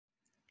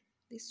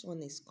This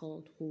one is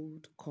called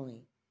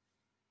HoldCoin.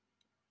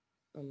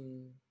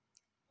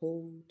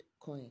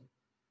 HoldCoin.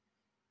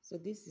 So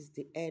this is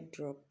the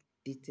airdrop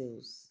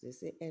details. They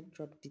say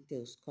airdrop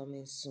details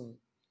coming soon.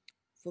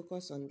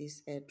 Focus on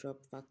these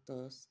airdrop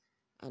factors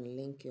and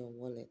link your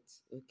wallet.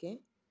 Okay.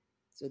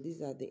 So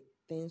these are the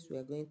things we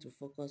are going to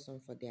focus on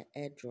for their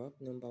airdrop.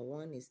 Number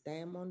one is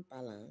diamond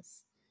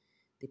balance,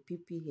 the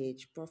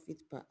PPH, profit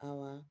per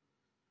hour,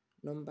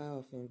 number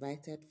of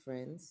invited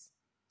friends,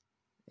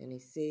 and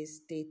it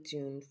says stay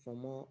tuned for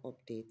more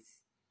updates.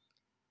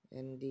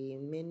 And the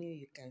menu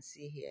you can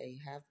see here, you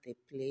have the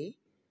play,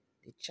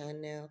 the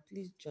channel.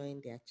 Please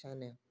join their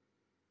channel.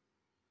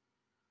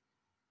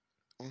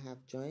 I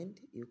have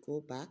joined. You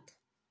go back.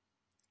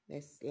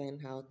 Let's learn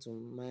how to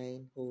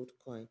mine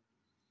HoldCoin.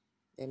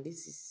 Then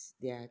this is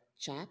their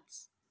chat.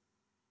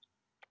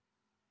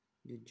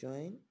 You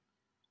join.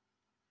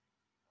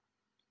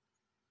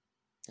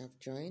 I've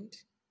joined.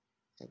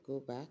 I go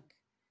back.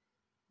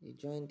 You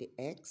join the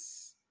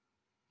X.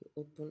 You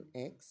open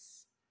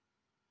X.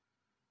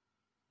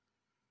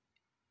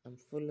 I'm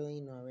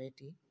following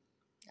already.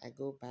 I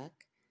go back.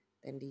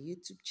 Then the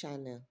YouTube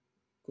channel.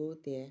 Go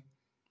there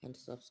and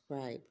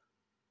subscribe.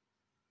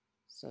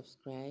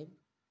 Subscribe.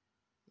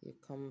 You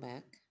come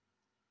back.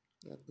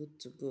 You're good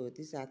to go.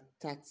 These are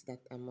tasks that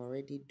I'm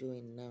already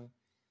doing now.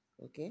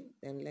 Okay,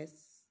 then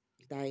let's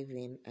dive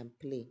in and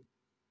play.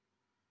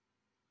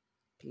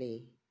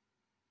 Play.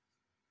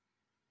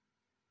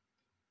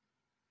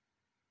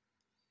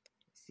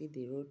 See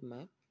the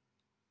roadmap.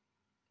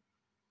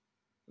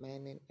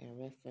 Mining and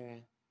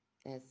referral.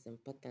 That's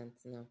important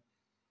now.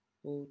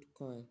 Hold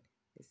coin.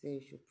 They say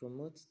you should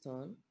promote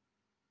Ton.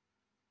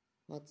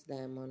 Hot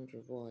diamond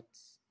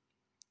rewards.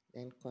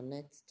 Then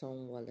connect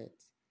Ton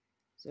wallet.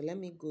 So let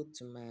me go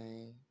to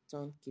my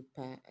Ton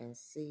keeper and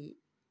see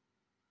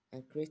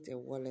and create a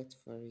wallet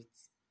for it.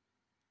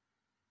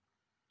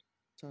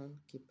 Ton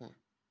keeper.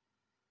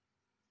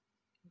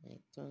 My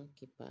Ton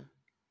keeper.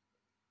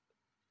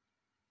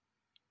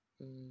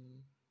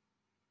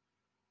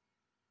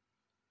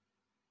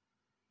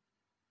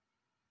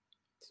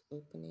 It's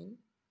opening.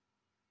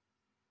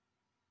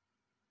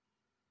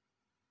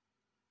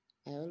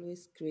 I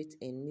always create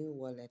a new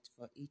wallet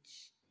for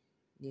each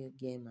new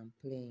game I'm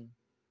playing.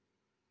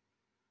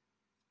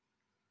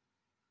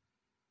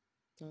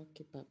 Don't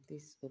keep up,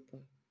 this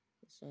open.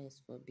 This one is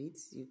for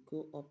bits. You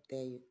go up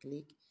there, you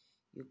click,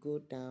 you go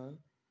down.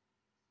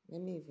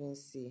 Let me even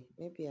see.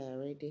 Maybe I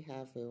already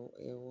have a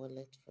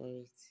wallet for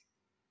it.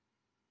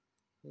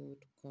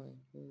 Hold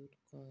coin, hold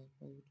coin,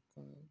 hold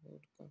coin,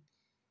 hold coin.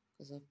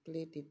 Because I've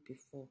played it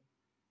before.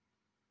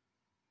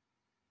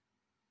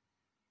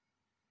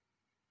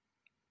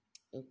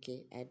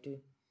 Okay, I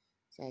do.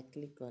 So I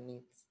click on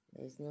it.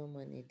 There's no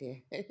money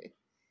there.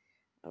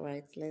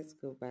 Alright, let's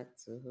go back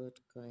to hold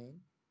coin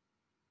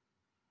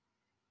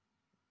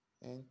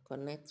and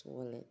connect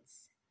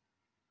wallets.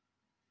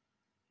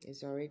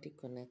 It's already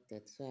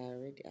connected, so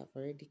I've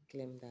already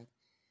claimed that.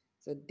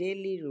 So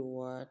daily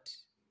reward,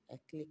 I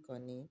click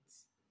on it.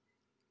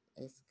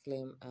 Let's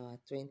claim our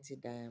 20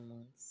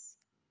 diamonds.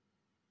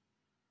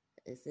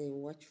 It's a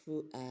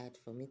watchful ad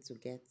for me to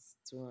get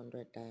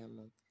 200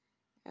 diamonds.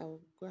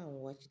 I'll go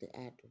and watch the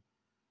ad.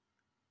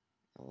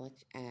 I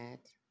watch ad,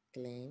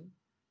 claim.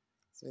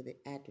 So the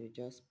ad will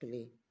just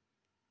play.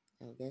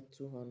 I'll get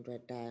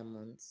 200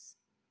 diamonds.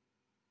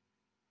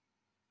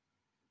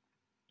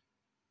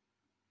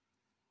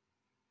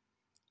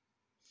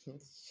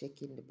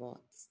 Shaking the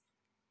bot.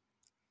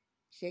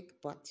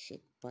 Shake bot,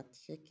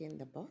 shaking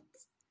the bot.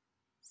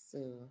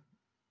 So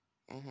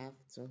I have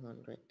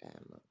 200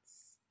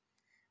 diamonds.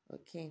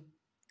 Okay,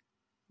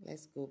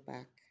 let's go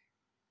back.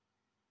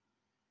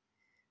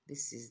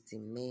 This is the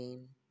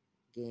main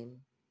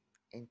game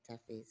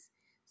interface.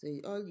 So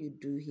all you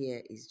do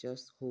here is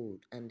just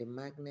hold, and the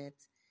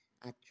magnet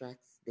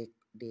attracts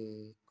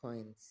the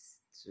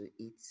coins to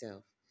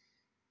itself.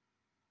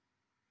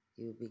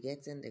 You'll be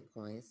getting the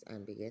coins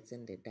and be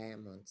getting the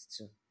diamonds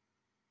too.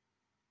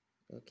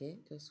 Okay,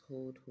 just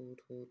hold,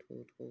 hold, hold,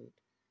 hold, hold.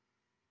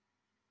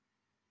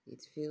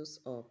 It fills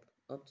up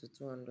to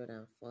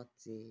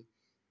 240.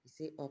 You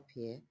see up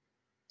here,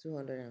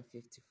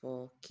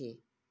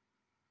 254K.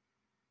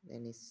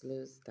 Then it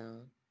slows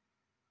down.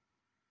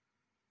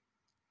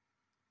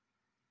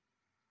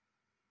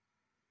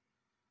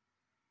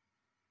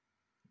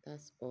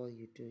 That's all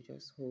you do.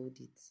 Just hold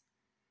it.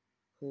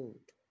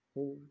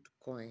 Hold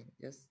coin.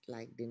 Just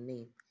like the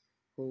name.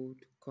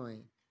 Hold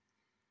coin.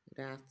 You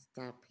don't have to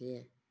tap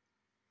here.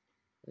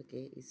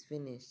 Okay, it's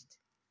finished.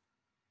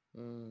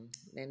 Then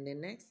the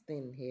next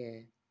thing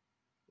here,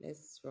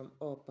 let's from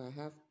up, I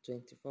have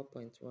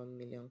 24.1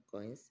 million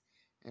coins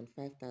and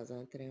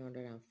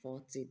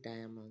 5,340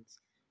 diamonds.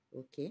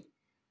 Okay.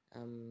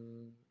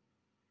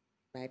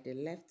 By the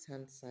left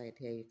hand side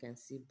here, you can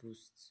see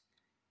boost.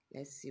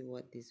 Let's see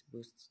what this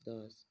boost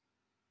does.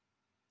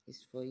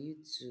 It's for you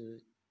to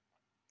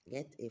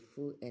get a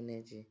full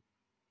energy.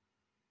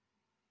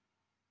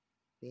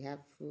 We have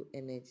full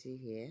energy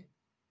here.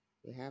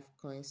 We have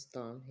coin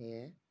storm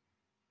here.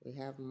 We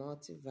have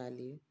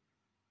multi-value.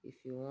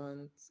 if you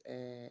want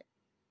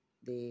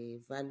the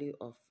value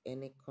of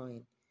any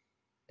coin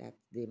that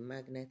the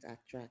magnet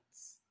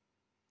attracts.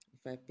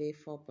 If I pay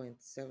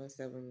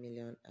 4.77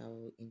 million, I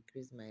will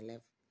increase my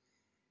level.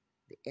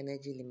 The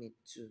energy limit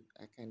too,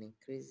 I can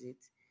increase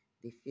it.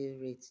 The fill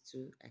rate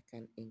too, I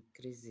can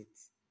increase it.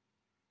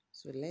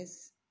 So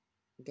let's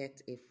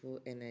get a full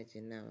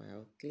energy now.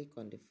 I'll click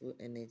on the full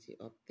energy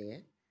up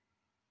there.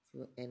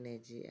 Full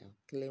energy, I'll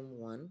claim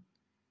one.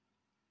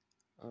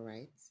 All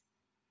right.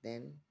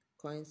 Then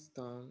coin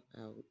storm,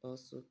 I'll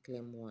also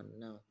claim one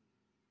now.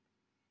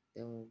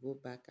 Then we'll go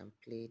back and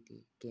play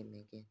the game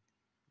again.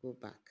 Go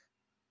back.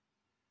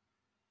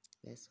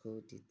 Let's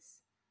hold it.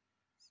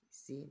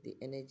 See, the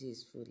energy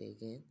is full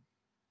again.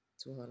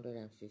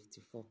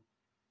 254.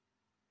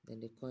 Then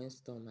the coin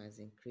storm has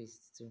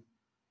increased too.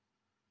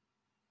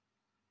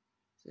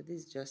 So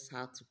this is just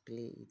how to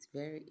play. It's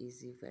very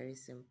easy, very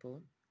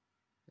simple.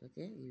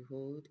 Okay, you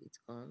hold, it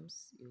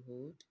comes, you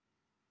hold,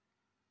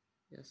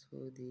 just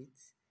hold it,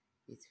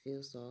 it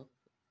fills up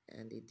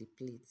and it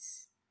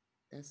depletes.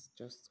 That's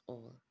just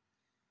all.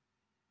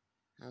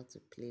 How to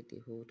play the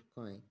hold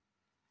coin.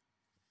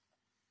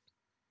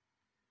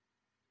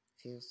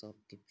 Fills up,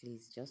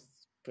 depletes. Just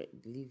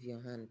leave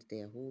your hand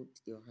there, hold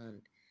your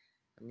hand.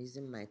 I'm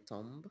using my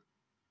thumb,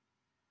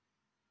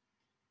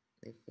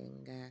 the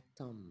finger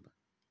thumb.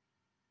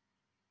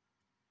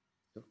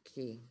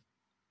 Okay,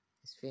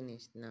 it's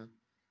finished now.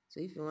 So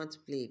if you want to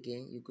play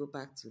again, you go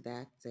back to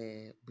that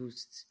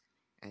boost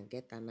and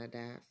get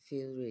another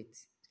fill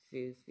rate.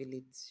 Fill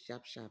it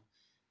sharp.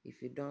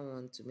 If you don't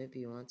want to, maybe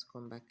you want to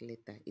come back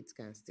later, it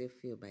can still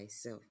fill by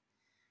itself.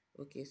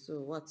 Okay,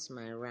 so what's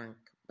my rank?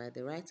 By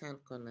the right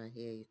hand corner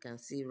here, you can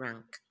see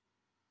rank.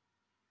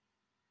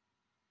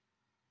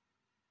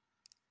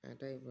 I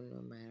don't even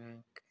know my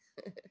rank.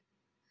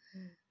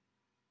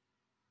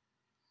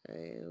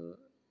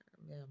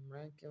 I'm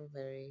ranking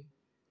very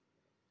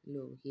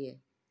low here.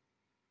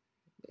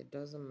 It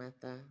doesn't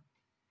matter.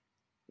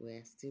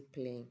 We're still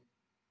playing.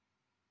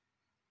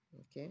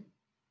 Okay?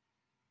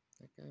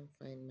 I can't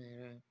find my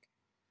rank.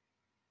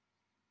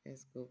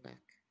 Let's go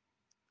back.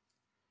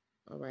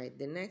 All right,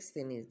 the next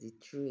thing is the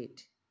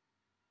trade.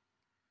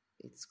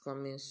 It's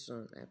coming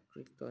soon. I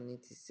clicked on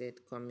it. It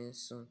said coming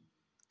soon.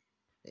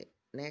 The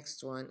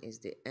next one is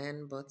the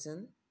earn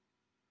button.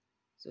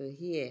 So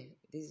here,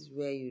 this is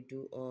where you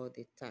do all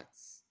the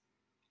tasks.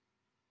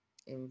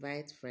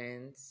 Invite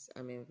friends.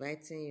 I'm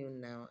inviting you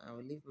now. I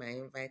will leave my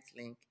invite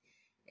link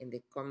in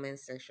the comment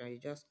section. You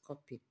just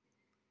copy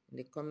in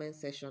the comment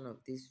section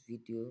of this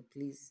video.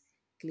 Please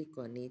click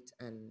on it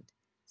and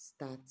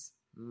start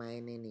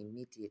mining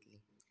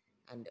immediately.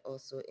 And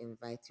also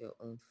invite your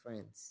own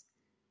friends.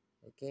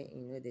 Okay,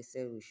 you know they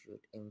say we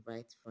should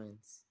invite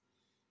friends.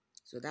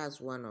 So that's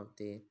one of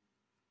the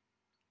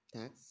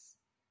tasks.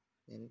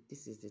 And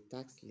this is the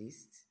tax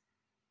list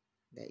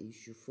that you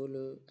should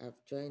follow.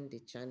 I've joined the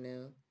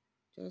channel.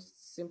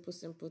 Just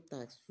simple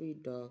tax, free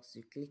dogs.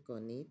 You click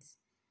on it,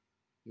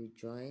 you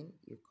join,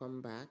 you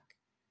come back,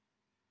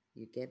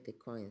 you get the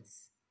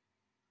coins.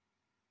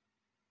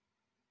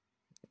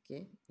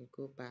 Okay, you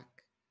go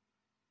back.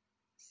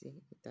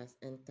 See, it has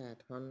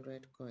entered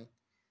 100 coin.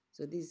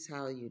 So this is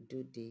how you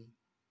do the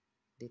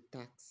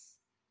tax.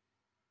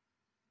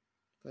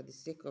 For the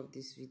sake of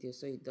this video,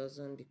 so it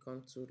doesn't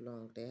become too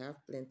long. They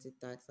have plenty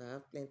tax. I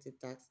have plenty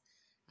tax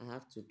I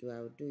have to do. I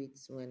will do it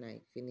when I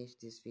finish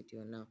this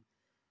video now.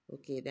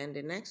 Okay, then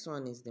the next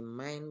one is the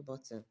mine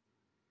button.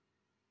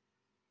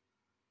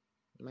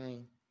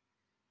 Mine.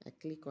 I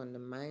click on the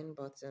mine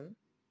button.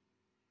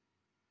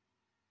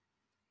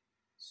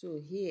 So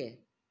here,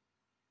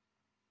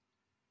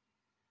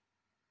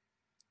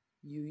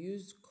 you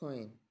use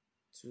coin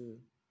to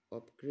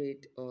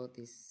upgrade all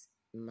these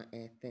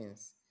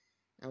things.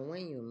 And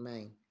when you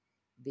mine,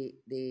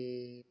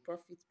 the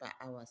profit per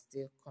hour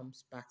still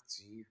comes back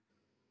to you.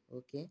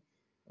 Okay,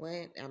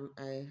 when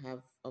I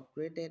have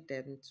upgraded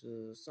them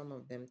to some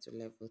of them to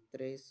level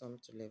 3, some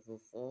to level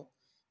 4,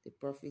 the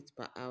profit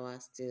per hour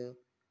still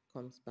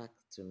comes back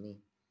to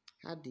me.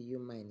 How do you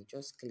mine? You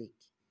just click,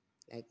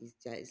 like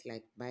it's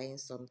like buying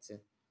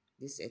something.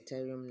 This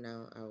Ethereum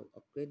now, I'll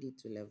upgrade it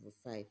to level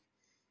 5,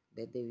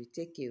 but they will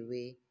take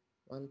away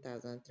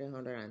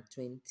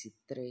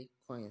 1,323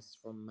 coins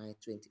from my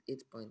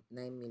 28.9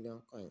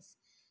 million coins.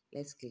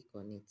 Let's click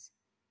on it.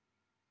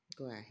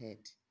 Go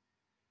ahead.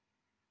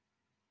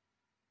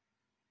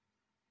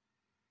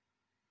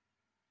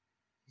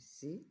 You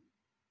see,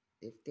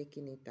 they've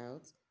taken it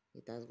out.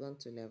 It has gone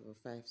to level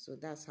 5. So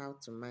that's how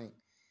to mine.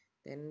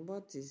 Then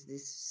what is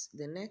this?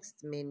 The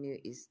next menu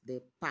is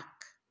the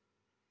pack.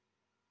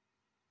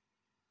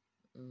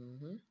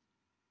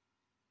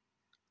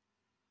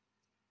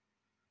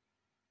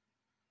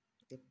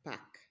 The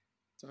pack.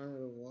 Turn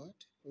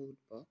reward, hold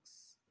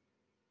box,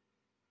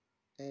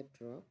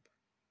 airdrop,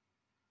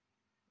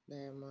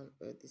 diamond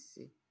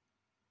odyssey,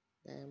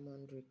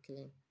 diamond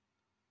reclaim.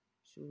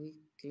 Should we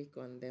click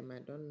on them? I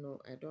don't know.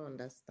 I don't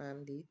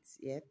understand it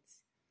yet.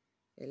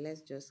 But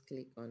let's just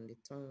click on the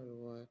turn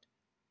reward,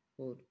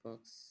 hold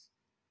box,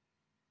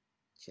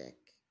 check.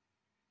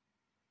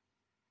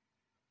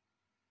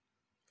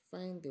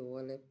 Find the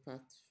wallet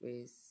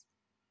passphrase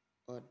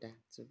order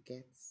to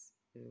get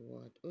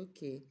reward.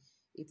 Okay,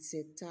 it's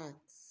a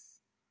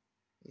tax.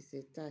 It's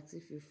a tax.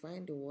 If you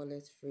find the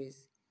wallet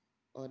phrase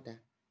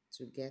order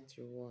to get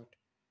reward.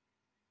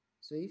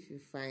 So if you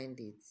find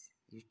it,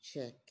 you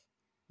check,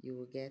 you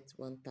will get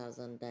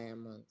 1,000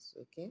 diamonds.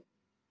 Okay,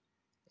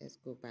 let's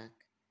go back.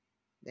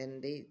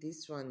 Then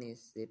this one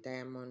is the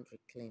diamond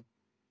reclaim.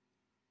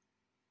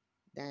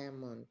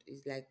 Diamond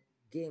is like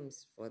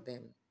games for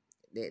them.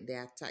 They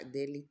are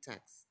daily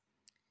tax.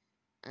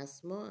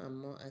 As more and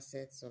more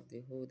assets of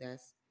the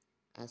holders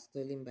are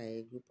stolen by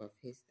a group of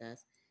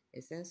hasters,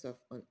 a sense of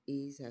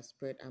unease has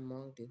spread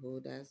among the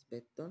holders,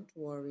 but don't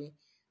worry,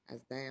 as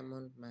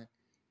Diamond Man,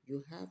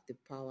 you have the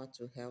power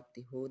to help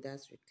the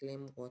holders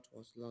reclaim what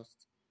was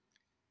lost.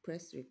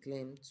 Press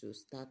reclaim to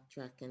start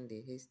tracking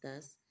the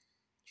hasters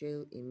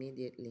trail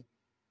immediately.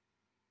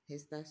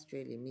 Hasters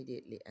trail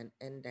immediately and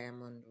earn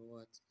diamond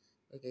rewards.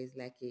 Okay, it's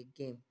like a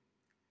game.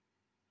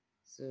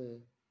 So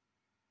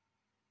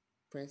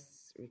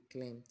press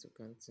reclaim to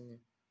continue.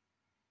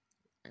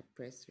 I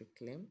press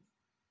reclaim.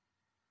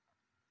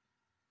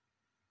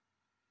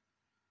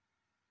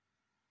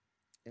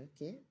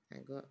 Okay, I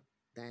got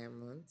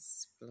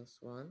diamonds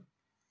 +1.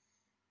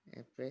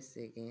 I press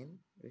again,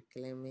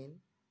 reclaiming.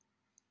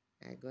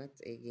 I got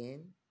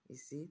again, you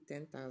see,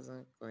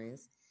 10,000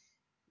 coins.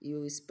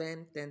 You will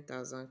spend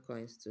 10,000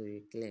 coins to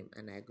reclaim,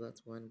 and I got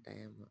one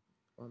diamond,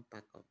 one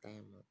pack of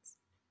diamonds,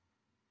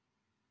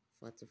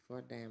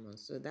 44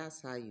 diamonds. So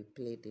that's how you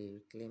play the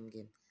reclaim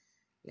game.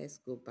 Let's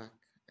go back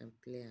and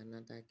play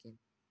another game.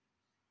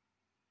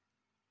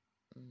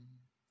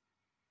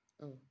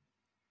 Oh,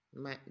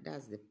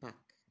 that's the pack.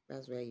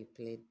 That's where you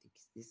play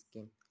this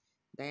game.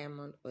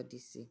 Diamond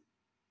Odyssey.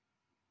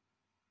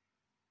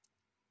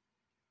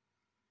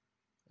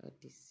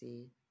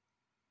 Odyssey.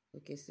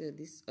 Okay, so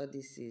this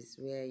Odyssey is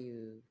where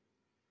you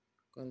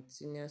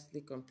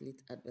continuously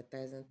complete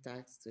advertising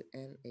tasks to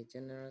earn a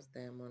generous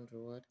diamond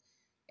reward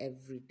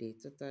every day.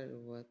 Total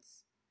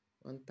rewards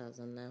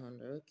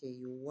 1,900. Okay,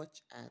 you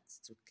watch ads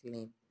to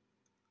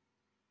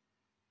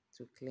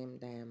claim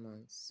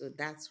diamonds. So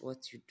that's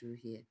what you do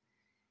here.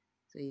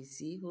 So you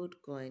see,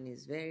 HoldCoin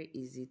is very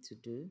easy to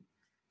do.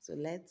 So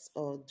let's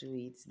all do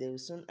it. They will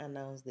soon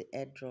announce the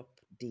airdrop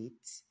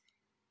date.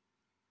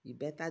 You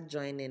better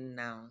join in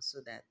now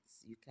so that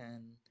you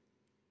can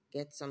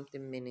get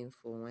something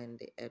meaningful when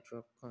the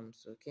airdrop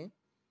comes, okay?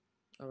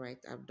 All right,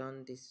 I've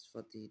done this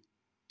for the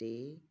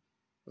day.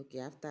 Okay,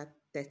 after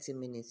 30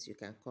 minutes, you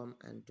can come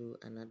and do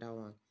another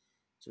one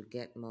to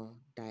get more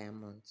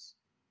diamonds.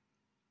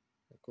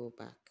 Go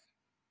back.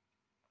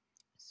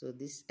 So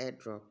this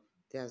airdrop,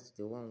 that's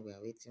the one we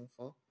are waiting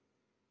for.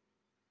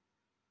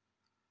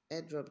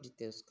 Airdrop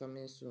details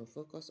coming soon.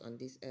 Focus on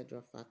these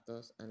airdrop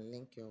factors and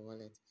link your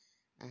wallet.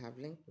 I have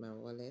linked my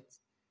wallet.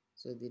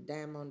 So the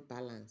diamond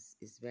balance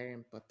is very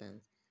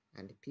important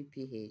and the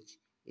PPH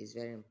is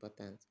very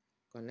important.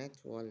 Connect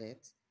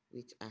wallet,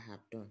 which I have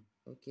done.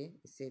 Okay,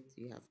 it said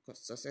you have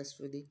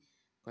successfully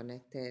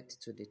connected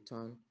to the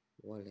Ton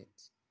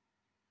wallet.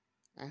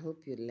 I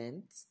hope you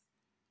learned.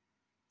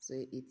 So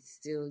it's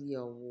still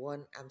your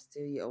one, I'm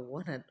still your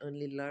one and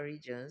only Laurry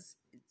Jones.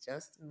 It's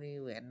just me.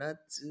 We're not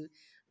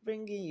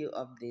bringing you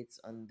updates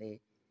on the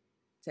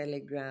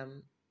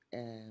Telegram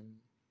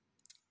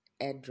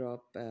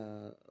airdrop,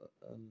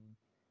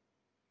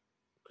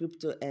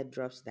 crypto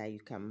airdrops that you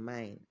can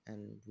mine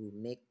and we'll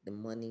make the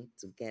money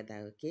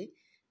together, okay?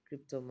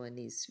 Crypto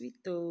money is sweet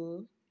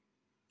oh.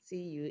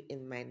 See you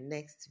in my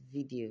next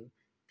video.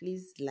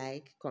 Please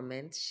like,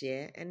 comment,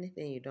 share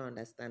anything you don't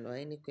understand or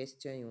any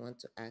question you want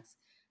to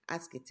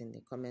ask it in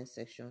the comment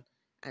section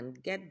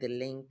and get the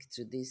link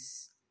to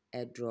this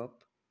airdrop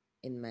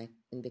in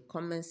the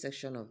comment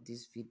section of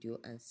this video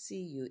and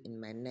see you in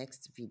my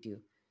next video.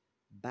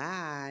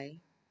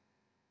 Bye.